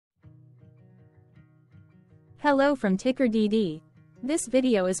Hello from TickerDD. This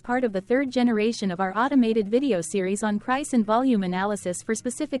video is part of the third generation of our automated video series on price and volume analysis for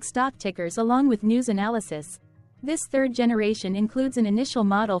specific stock tickers along with news analysis. This third generation includes an initial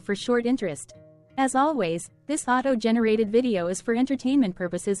model for short interest. As always, this auto-generated video is for entertainment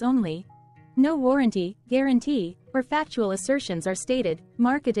purposes only. No warranty, guarantee, or factual assertions are stated,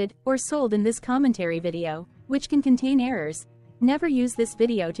 marketed, or sold in this commentary video, which can contain errors. Never use this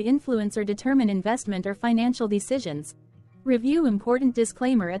video to influence or determine investment or financial decisions. Review important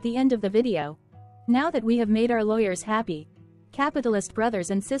disclaimer at the end of the video. Now that we have made our lawyers happy, capitalist brothers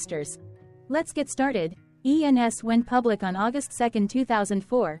and sisters, let's get started. ENS went public on August 2,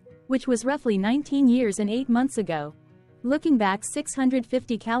 2004, which was roughly 19 years and 8 months ago. Looking back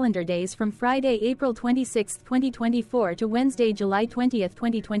 650 calendar days from Friday, April 26, 2024 to Wednesday, July 20,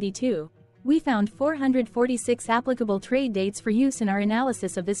 2022, we found 446 applicable trade dates for use in our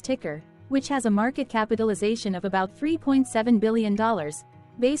analysis of this ticker, which has a market capitalization of about $3.7 billion.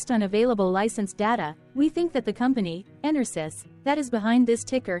 Based on available licensed data, we think that the company, ENS, that is behind this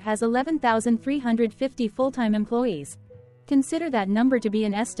ticker has 11,350 full-time employees. Consider that number to be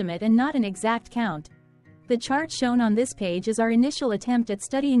an estimate and not an exact count. The chart shown on this page is our initial attempt at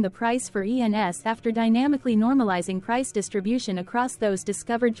studying the price for ENS after dynamically normalizing price distribution across those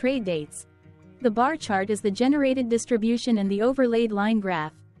discovered trade dates. The bar chart is the generated distribution and the overlaid line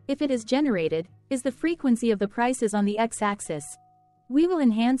graph, if it is generated, is the frequency of the prices on the x-axis. We will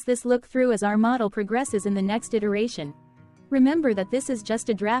enhance this look-through as our model progresses in the next iteration. Remember that this is just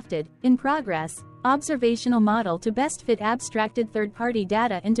a drafted, in progress, observational model to best fit abstracted third-party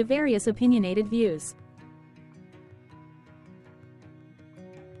data into various opinionated views.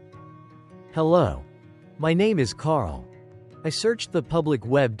 Hello. My name is Carl. I searched the public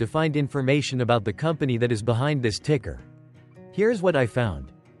web to find information about the company that is behind this ticker. Here's what I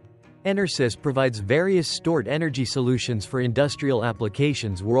found. ENS provides various stored energy solutions for industrial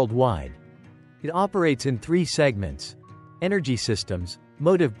applications worldwide. It operates in 3 segments: energy systems,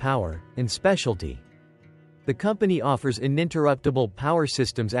 motive power, and specialty. The company offers uninterruptible power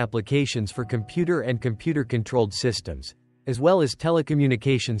systems applications for computer and computer-controlled systems, as well as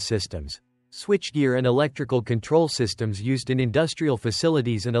telecommunication systems, switchgear and electrical control systems used in industrial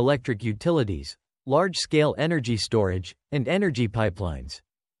facilities and electric utilities, large-scale energy storage, and energy pipelines.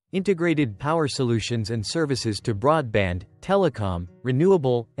 Integrated power solutions and services to broadband, telecom,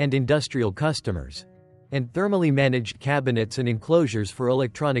 renewable, and industrial customers. And thermally managed cabinets and enclosures for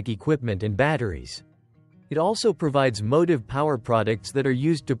electronic equipment and batteries. It also provides motive power products that are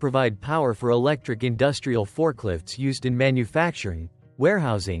used to provide power for electric industrial forklifts used in manufacturing,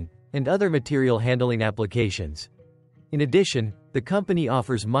 warehousing, and other material handling applications. In addition, the company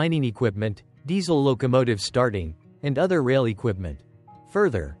offers mining equipment, diesel locomotive starting, and other rail equipment.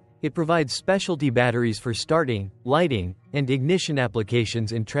 Further, it provides specialty batteries for starting, lighting, and ignition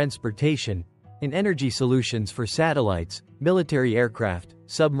applications in transportation, and energy solutions for satellites, military aircraft,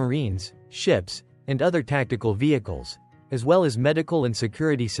 submarines, ships, and other tactical vehicles, as well as medical and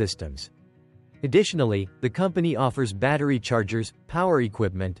security systems. Additionally, the company offers battery chargers, power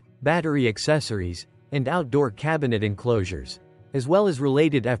equipment, battery accessories, and outdoor cabinet enclosures, as well as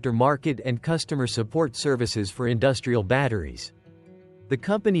related aftermarket and customer support services for industrial batteries. The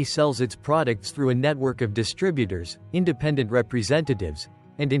company sells its products through a network of distributors, independent representatives,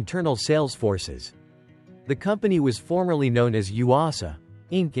 and internal sales forces. The company was formerly known as UASA,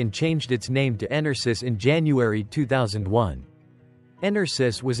 Inc. and changed its name to ENS in January 2001.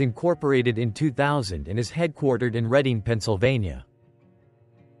 ENS was incorporated in 2000 and is headquartered in Reading, Pennsylvania.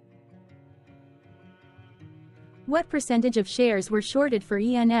 What percentage of shares were shorted for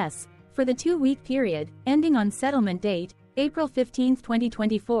ENS for the 2-week period, ending on settlement date, April 15,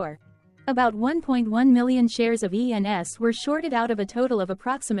 2024? About 1.1 million shares of ENS were shorted out of a total of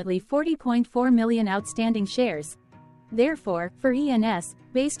approximately 40.4 million outstanding shares. Therefore, for ENS,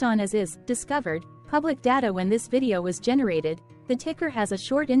 based on as is discovered public data when this video was generated, the ticker has a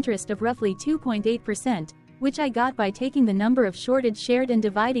short interest of roughly 2.8%, which I got by taking the number of shorted shared and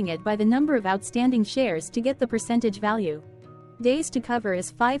dividing it by the number of outstanding shares to get the percentage value. Days to cover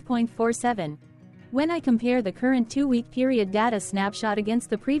is 5.47. When I compare the current 2-week period data snapshot against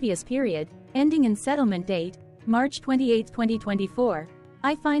the previous period, ending in settlement date, March 28, 2024,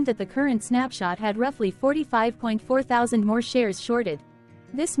 I find that the current snapshot had roughly 45.4 thousand more shares shorted.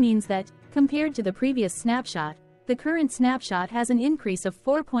 This means that, compared to the previous snapshot, the current snapshot has an increase of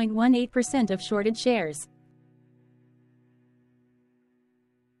 4.18% of shorted shares.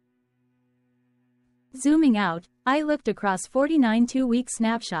 Zooming out, I looked across 49 2-week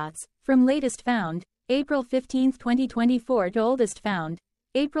snapshots, from latest found, April 15, 2024 to oldest found,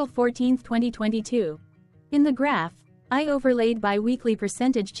 April 14, 2022. In the graph, I overlaid bi-weekly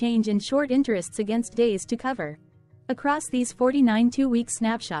percentage change in short interests against days to cover. Across these 49 two-week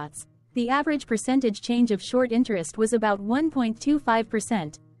snapshots, the average percentage change of short interest was about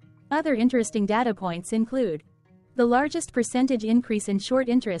 1.25%. Other interesting data points include: the largest percentage increase in short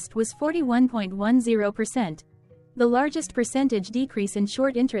interest was 41.10%. The largest percentage decrease in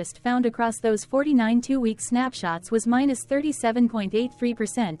short interest found across those 49 two-week snapshots was minus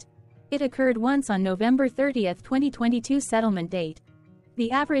 37.83%. It occurred once on November 30, 2022 settlement date. The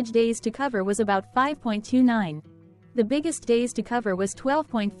average days to cover was about 5.29. The biggest days to cover was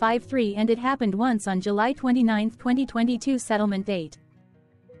 12.53, and it happened once on July 29, 2022 settlement date.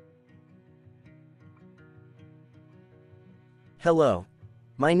 Hello.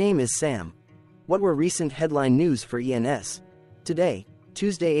 My name is Sam. What were recent headline news for ENS? Today,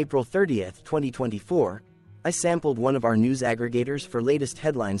 Tuesday, April 30th, 2024, I sampled one of our news aggregators for latest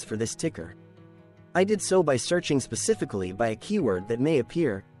headlines for this ticker. I did so by searching specifically by a keyword that may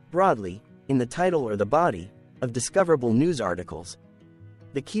appear, broadly, in the title or the body of discoverable news articles.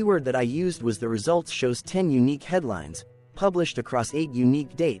 The keyword that I used was the results shows 10 unique headlines, published across 8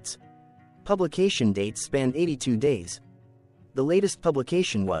 unique dates. Publication dates spanned 82 days. The latest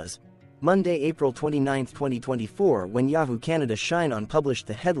publication was Monday, April 29, 2024, when Yahoo Canada Shine On published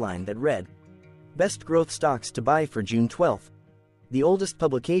the headline that read, Best Growth Stocks to Buy for June 12. The oldest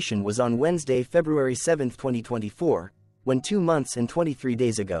publication was on Wednesday, February 7, 2024, when 2 months and 23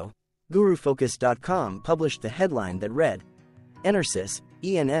 days ago, GuruFocus.com published the headline that read, ENS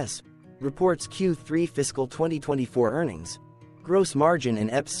ENS reports Q3 fiscal 2024 earnings. Gross margin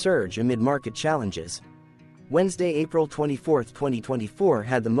and EPS surge amid market challenges. Wednesday, April 24, 2024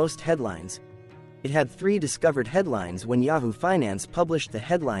 had the most headlines. It had 3 discovered headlines when Yahoo Finance published the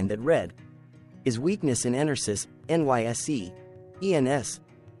headline that read, Is weakness in ENS ENS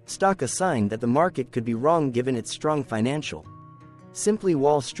stock a sign that the market could be wrong given its strong financial? Simply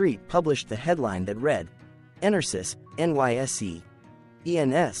Wall Street published the headline that read, ENS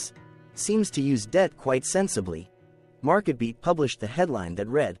ENS seems to use debt quite sensibly. MarketBeat published the headline that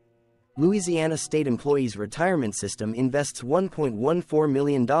read, Louisiana State Employees Retirement System invests $1.14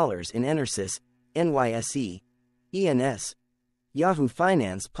 million in ENS ENS. Yahoo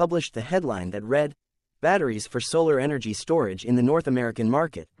Finance published the headline that read, Batteries for Solar Energy Storage in the North American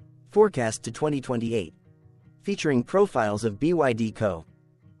Market, Forecast to 2028. Featuring profiles of BYD Co.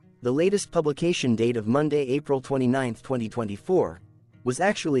 The latest publication date of Monday, April 29, 2024, was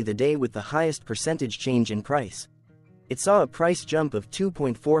actually the day with the highest percentage change in price. It saw a price jump of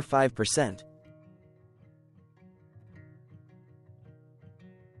 2.45%.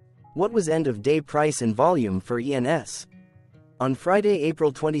 What was end-of-day price and volume for ENS? On Friday,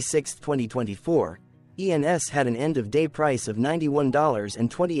 April 26, 2024, ENS had an end-of-day price of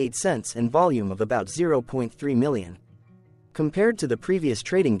 $91.28 and volume of about 0.3 million. Compared to the previous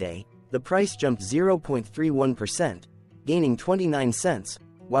trading day, the price jumped 0.31%, gaining 29 cents,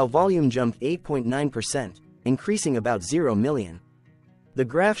 while volume jumped 8.9%. Increasing about 0 million. The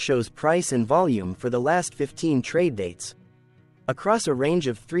graph shows price and volume for the last 15 trade dates. Across a range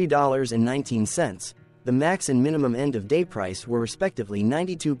of $3.19, the max and minimum end-of-day price were respectively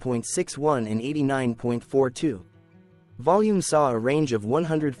 92.61 and 89.42. Volume saw a range of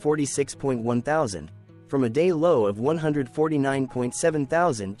 146.1 thousand, from a day low of 149.7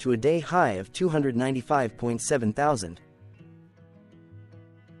 thousand to a day high of 295.7 thousand.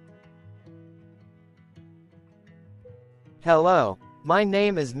 Hello, my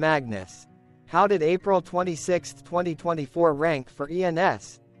name is Magnus. How did April 26, 2024 rank for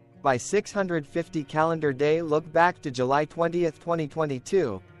ENS? By 650 calendar day look back to July 20,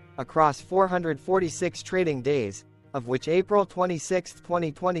 2022, across 446 trading days, of which April 26,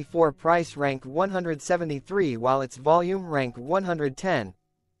 2024 price ranked 173 while its volume ranked 110.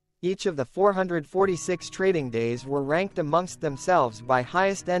 Each of the 446 trading days were ranked amongst themselves by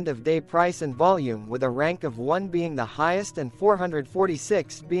highest end-of-day price and volume, with a rank of 1 being the highest and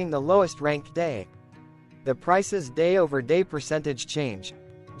 446 being the lowest ranked day. The price's day-over-day percentage change,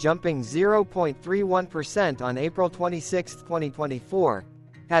 jumping 0.31% on April 26, 2024,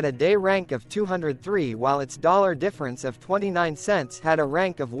 had a day rank of 203 while its dollar difference of 29 cents had a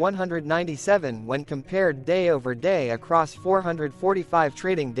rank of 197 when compared day over day across 445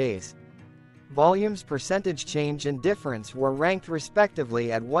 trading days. Volume's percentage change and difference were ranked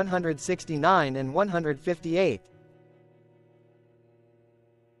respectively at 169 and 158.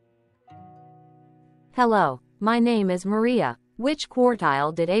 Hello, my name is Maria. Which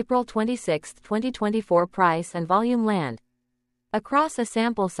quartile did April 26, 2024 price and volume land? Across a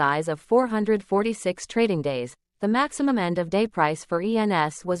sample size of 446 trading days, the maximum end-of-day price for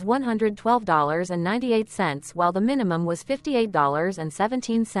ENS was $112.98 while the minimum was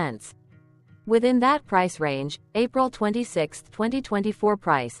 $58.17. Within that price range, April 26, 2024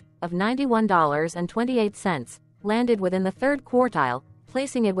 price, of $91.28, landed within the third quartile,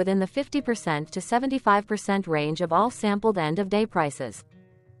 placing it within the 50% to 75% range of all sampled end-of-day prices.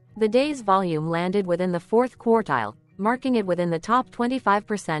 The day's volume landed within the fourth quartile, marking it within the top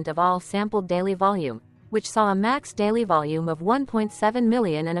 25% of all sampled daily volume, which saw a max daily volume of 1.7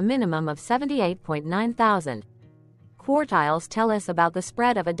 million and a minimum of 78.9 thousand. Quartiles tell us about the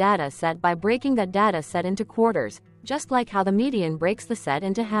spread of a data set by breaking that data set into quarters, just like how the median breaks the set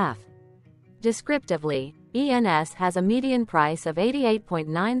into half. Descriptively, ENS has a median price of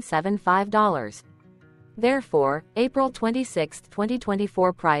 $88.975. Therefore, April 26,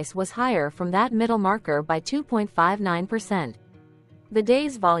 2024 price was higher from that middle marker by 2.59%. The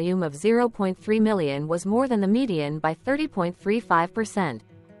day's volume of 0.3 million was more than the median by 30.35%.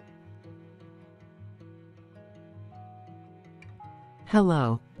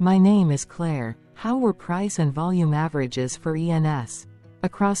 Hello, my name is Claire. How were price and volume averages for ENS?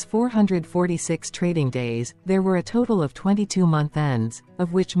 Across 446 trading days, there were a total of 22 month ends,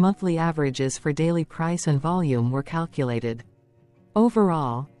 of which monthly averages for daily price and volume were calculated.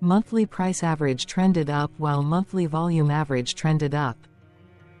 Overall, monthly price average trended up while monthly volume average trended up.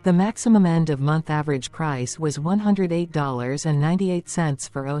 The maximum end-of-month average price was $108.98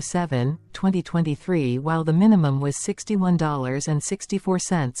 for 07/2023 while the minimum was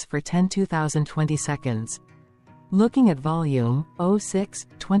 $61.64 for 10/2020 seconds. Looking at volume,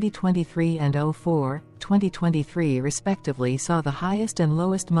 06/2023 and 04/2023 respectively saw the highest and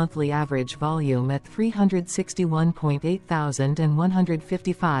lowest monthly average volume at 361.8 thousand and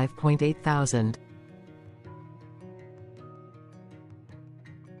 155.8 thousand.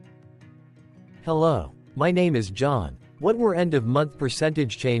 Hello, my name is John. What were end-of-month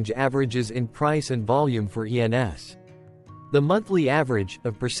percentage change averages in price and volume for ENS? The monthly average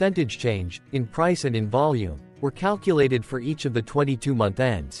of percentage change in price and in volume were calculated for each of the 22-month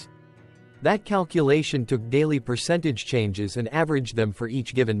ends. That calculation took daily percentage changes and averaged them for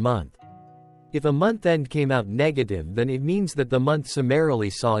each given month. If a month end came out negative, then it means that the month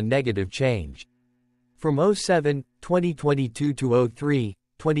summarily saw a negative change. From 07/2022 to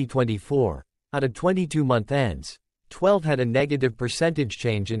 03/2024, out of 22 month ends, 12 had a negative percentage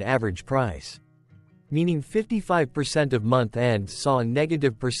change in average price. Meaning 55% of month ends saw a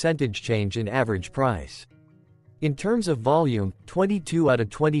negative percentage change in average price. In terms of volume, 22 out of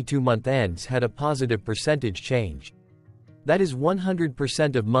 22 month ends had a positive percentage change. That is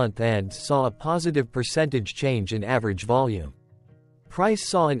 100% of month ends saw a positive percentage change in average volume. Price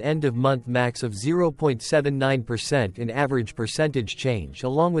saw an end-of-month max of 0.79% in average percentage change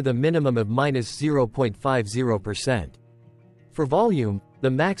along with a minimum of -0.50%. For volume, the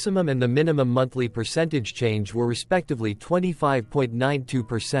maximum and the minimum monthly percentage change were respectively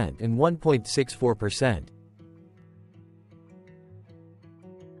 25.92% and 1.64%.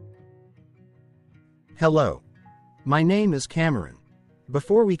 Hello. My name is Cameron.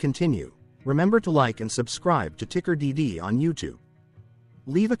 Before we continue, remember to like and subscribe to TickerDD on YouTube.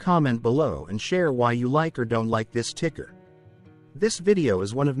 Leave a comment below and share why you like or don't like this ticker. This video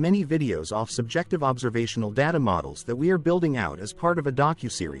is one of many videos off subjective observational data models that we are building out as part of a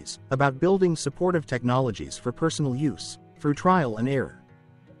docuseries about building supportive technologies for personal use, through trial and error.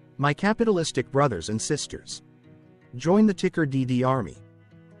 My capitalistic brothers and sisters, join the TickerDD army.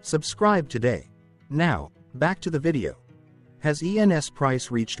 Subscribe today. Now, back to the video. Has ENS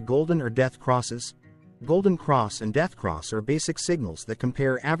price reached golden or death crosses? Golden cross and death cross are basic signals that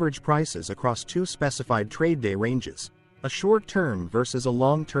compare average prices across two specified trade day ranges, a short-term versus a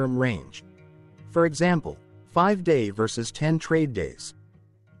long-term range. For example, 5-day versus 10 trade days.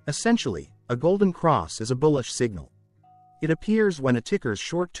 Essentially, a golden cross is a bullish signal. It appears when a ticker's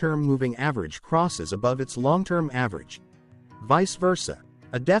short-term moving average crosses above its long-term average. Vice versa,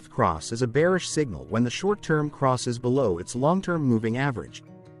 a death cross is a bearish signal when the short-term crosses below its long-term moving average.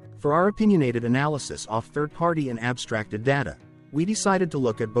 For our opinionated analysis off third-party and abstracted data, we decided to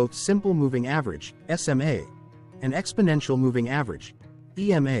look at both simple moving average, SMA, and exponential moving average,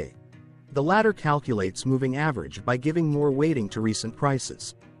 EMA. The latter calculates moving average by giving more weighting to recent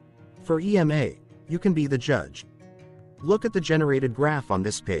prices. For EMA, you can be the judge. Look at the generated graph on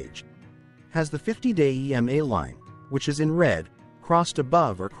this page. Has the 50-day EMA line, which is in red, crossed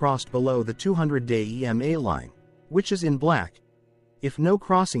above or crossed below the 200-day EMA line, which is in black? If no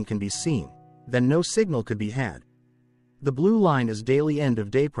crossing can be seen, then no signal could be had. The blue line is daily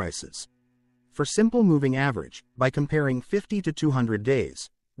end-of-day prices. For simple moving average, by comparing 50 to 200 days,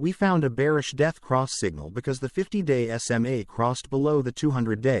 We found a bearish death cross signal because the 50-day SMA crossed below the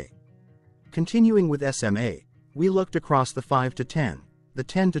 200-day. Continuing with SMA, we looked across the 5 to 10, the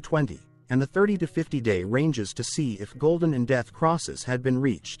 10 to 20, and the 30 to 50-day ranges to see if golden and death crosses had been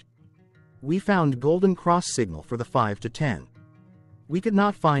reached. We found golden cross signal for the 5 to 10. We could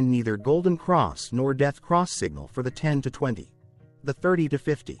not find neither golden cross nor death cross signal for the 10 to 20, the 30 to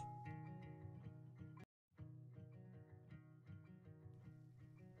 50.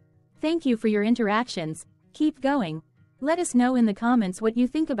 Thank you for your interactions. Keep going. Let us know in the comments what you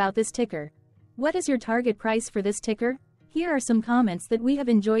think about this ticker. What is your target price for this ticker? Here are some comments that we have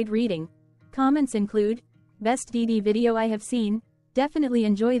enjoyed reading. Comments include, best DD video I have seen, definitely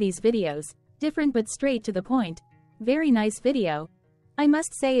enjoy these videos, different but straight to the point, very nice video. I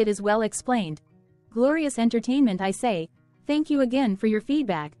must say it is well explained. Glorious entertainment I say, thank you again for your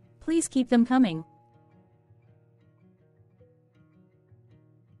feedback, please keep them coming.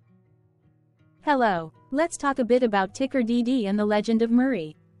 Hello, let's talk a bit about TickerDD and the Legend of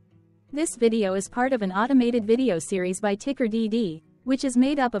Murray. This video is part of an automated video series by TickerDD, which is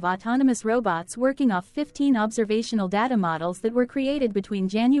made up of autonomous robots working off 15 observational data models that were created between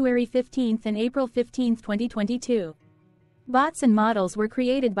January 15 and April 15, 2022. Bots and models were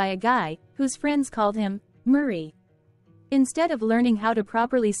created by a guy, whose friends called him Murray. Instead of learning how to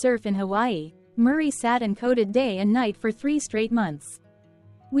properly surf in Hawaii, Murray sat and coded day and night for 3 straight months.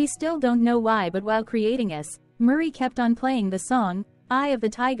 We still don't know why, but while creating us, Murray kept on playing the song, Eye of the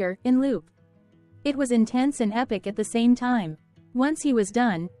Tiger, in loop. It was intense and epic at the same time. Once he was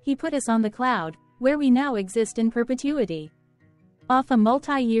done, he put us on the cloud, where we now exist in perpetuity. Off a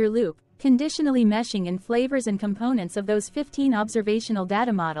multi-year loop, conditionally meshing in flavors and components of those 15 observational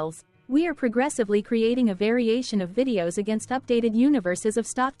data models, we are progressively creating a variation of videos against updated universes of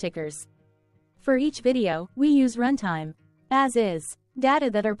stock tickers. For each video, we use runtime, as is, data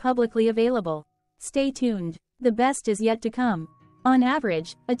that are publicly available. Stay tuned. The best is yet to come. On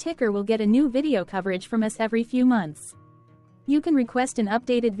average, a ticker will get a new video coverage from us every few months. You can request an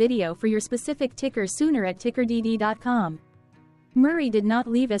updated video for your specific ticker sooner at TickerDD.com. Murray did not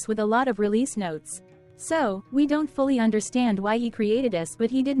leave us with a lot of release notes. So, we don't fully understand why he created us,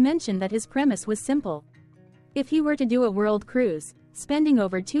 but he did mention that his premise was simple. If he were to do a world cruise, spending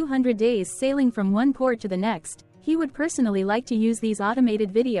over 200 days sailing from one port to the next, he would personally like to use these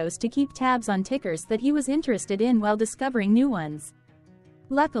automated videos to keep tabs on tickers that he was interested in while discovering new ones.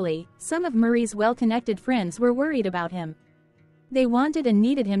 Luckily, some of Murray's well-connected friends were worried about him. They wanted and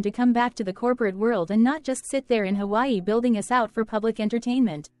needed him to come back to the corporate world and not just sit there in Hawaii building us out for public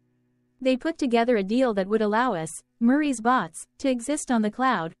entertainment. They put together a deal that would allow us, Murray's bots, to exist on the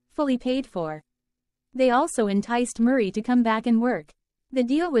cloud, fully paid for. They also enticed Murray to come back and work. The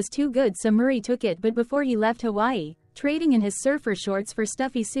deal was too good, so Murray took it, but before he left Hawaii, trading in his surfer shorts for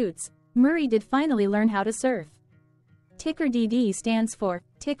stuffy suits, Murray did finally learn how to surf. TickerDD stands for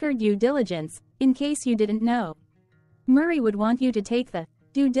Ticker Due Diligence, in case you didn't know. Murray would want you to take the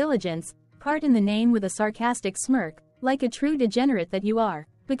due diligence part in the name with a sarcastic smirk, like a true degenerate that you are,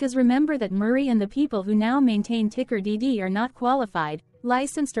 because remember that Murray and the people who now maintain TickerDD are not qualified,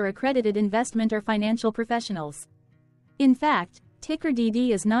 licensed or accredited investment or financial professionals. In fact,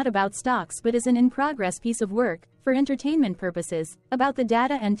 TickerDD is not about stocks but is an in-progress piece of work, for entertainment purposes, about the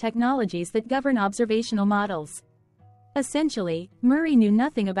data and technologies that govern observational models. Essentially, Murray knew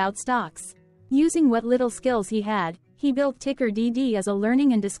nothing about stocks. Using what little skills he had, he built TickerDD as a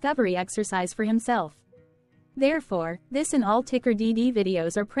learning and discovery exercise for himself. Therefore, this and all TickerDD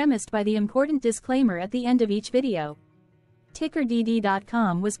videos are premised by the important disclaimer at the end of each video.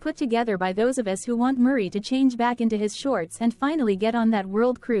 TickerDD.com was put together by those of us who want Murray to change back into his shorts and finally get on that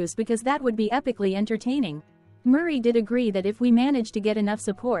world cruise, because that would be epically entertaining. Murray did agree that if we managed to get enough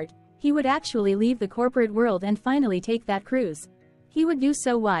support, he would actually leave the corporate world and finally take that cruise. He would do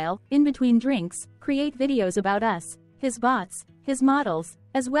so while, in between drinks, create videos about us, his bots, his models,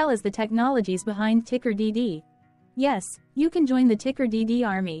 as well as the technologies behind TickerDD. Yes, you can join the TickerDD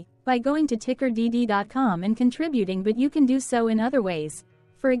army by going to TickerDD.com and contributing, but you can do so in other ways.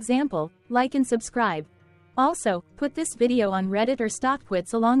 For example, like and subscribe. Also, put this video on Reddit or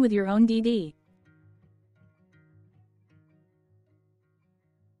StockTwits along with your own DD.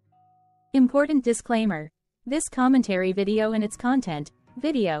 Important disclaimer. This commentary video and its content,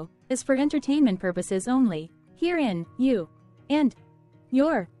 video, is for entertainment purposes only. Herein, you and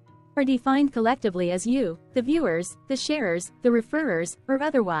your are defined collectively as you, the viewers, the sharers, the referrers, or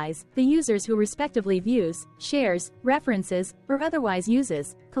otherwise, the users who respectively views, shares, references, or otherwise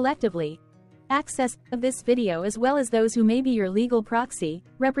uses, collectively, access of this video, as well as those who may be your legal proxy,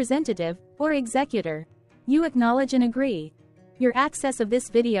 representative, or executor. You acknowledge and agree. Your access of this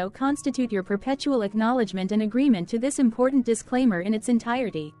video constitute your perpetual acknowledgement and agreement to this important disclaimer in its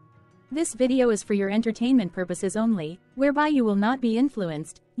entirety. This video is for your entertainment purposes only, whereby you will not be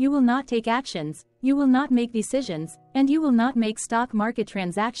influenced, you will not take actions, you will not make decisions, and you will not make stock market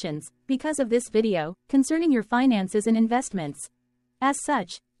transactions, because of this video, concerning your finances and investments. As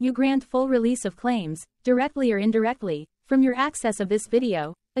such, you grant full release of claims, directly or indirectly, from your access of this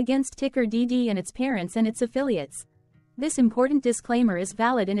video, against TickerDD and its parents and its affiliates. This important disclaimer is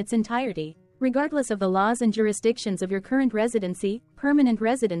valid in its entirety, regardless of the laws and jurisdictions of your current residency, permanent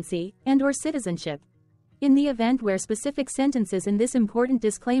residency, and/or citizenship. In the event where specific sentences in this important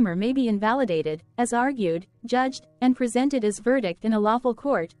disclaimer may be invalidated, as argued, judged, and presented as verdict in a lawful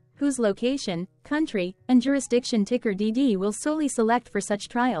court, whose location, country, and jurisdiction TickerDD will solely select for such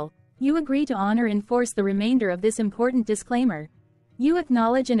trial, you agree to honor and enforce the remainder of this important disclaimer. You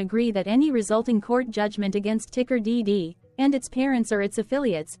acknowledge and agree that any resulting court judgment against TickerDD, and its parents or its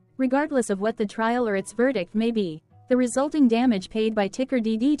affiliates, regardless of what the trial or its verdict may be, the resulting damage paid by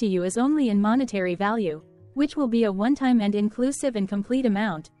TickerDD to you is only in monetary value, which will be a one-time and inclusive and complete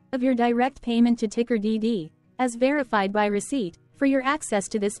amount of your direct payment to TickerDD, as verified by receipt, for your access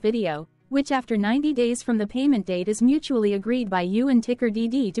to this video, which after 90 days from the payment date is mutually agreed by you and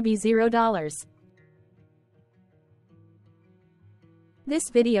TickerDD to be $0. This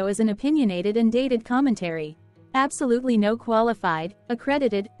video is an opinionated and dated commentary. Absolutely no qualified,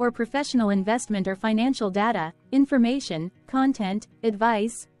 accredited, or professional investment or financial data, information, content,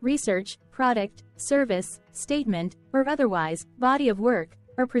 advice, research, product, service, statement, or otherwise, body of work,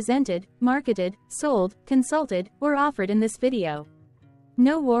 are presented, marketed, sold, consulted, or offered in this video.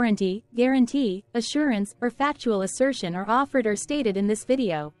 No warranty, guarantee, assurance, or factual assertion are offered or stated in this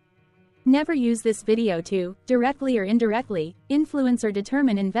video. Never use this video to, directly or indirectly, influence or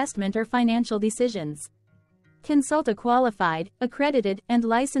determine investment or financial decisions. Consult a qualified, accredited, and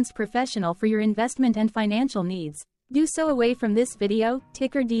licensed professional for your investment and financial needs. Do so away from this video,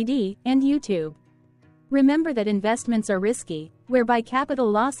 TickerDD, and YouTube. Remember that investments are risky, whereby capital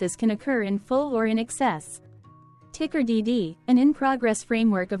losses can occur in full or in excess. TickerDD, an in-progress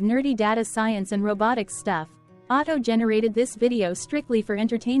framework of nerdy data science and robotics stuff, auto-generated this video strictly for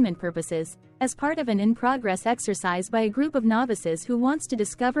entertainment purposes, as part of an in-progress exercise by a group of novices who wants to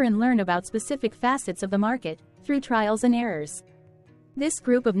discover and learn about specific facets of the market, through trials and errors. This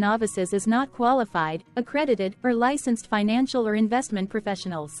group of novices is not qualified, accredited, or licensed financial or investment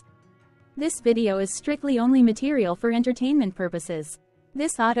professionals. This video is strictly only material for entertainment purposes.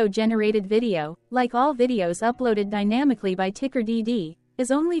 This auto-generated video, like all videos uploaded dynamically by TickerDD, is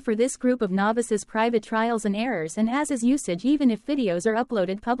only for this group of novices' private trials and errors and as is usage even if videos are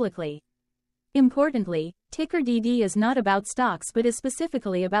uploaded publicly. Importantly, TickerDD is not about stocks but is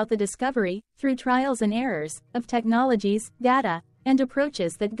specifically about the discovery, through trials and errors, of technologies, data, and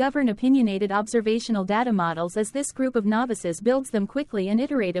approaches that govern opinionated observational data models as this group of novices builds them quickly and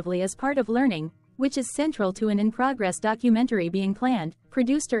iteratively as part of learning, which is central to an in-progress documentary being planned,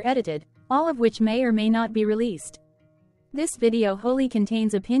 produced or edited, all of which may or may not be released. This video wholly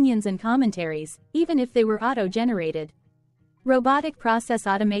contains opinions and commentaries, even if they were auto-generated. Robotic process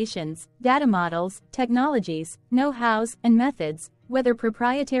automations, data models, technologies, know-hows, and methods, whether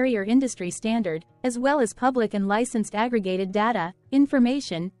proprietary or industry standard, as well as public and licensed aggregated data,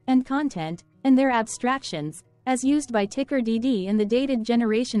 information, and content, and their abstractions, as used by TickerDD in the dated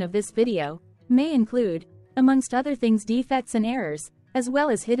generation of this video, may include, amongst other things, defects and errors, as well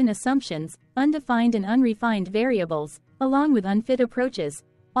as hidden assumptions, undefined and unrefined variables, along with unfit approaches,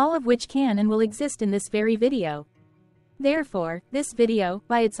 all of which can and will exist in this very video. Therefore, this video,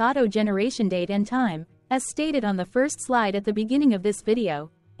 by its auto-generation date and time, as stated on the first slide at the beginning of this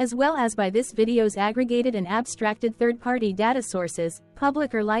video, as well as by this video's aggregated and abstracted third-party data sources,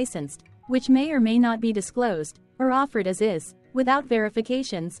 public or licensed, which may or may not be disclosed, or offered as is, without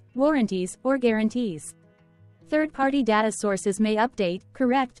verifications, warranties, or guarantees. Third-party data sources may update,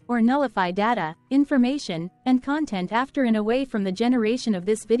 correct, or nullify data, information, and content after and away from the generation of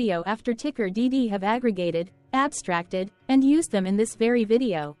this video after TickerDD have aggregated, abstracted, and used them in this very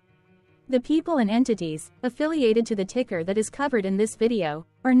video. The people and entities affiliated to the ticker that is covered in this video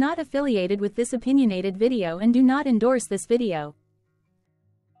are not affiliated with this opinionated video and do not endorse this video.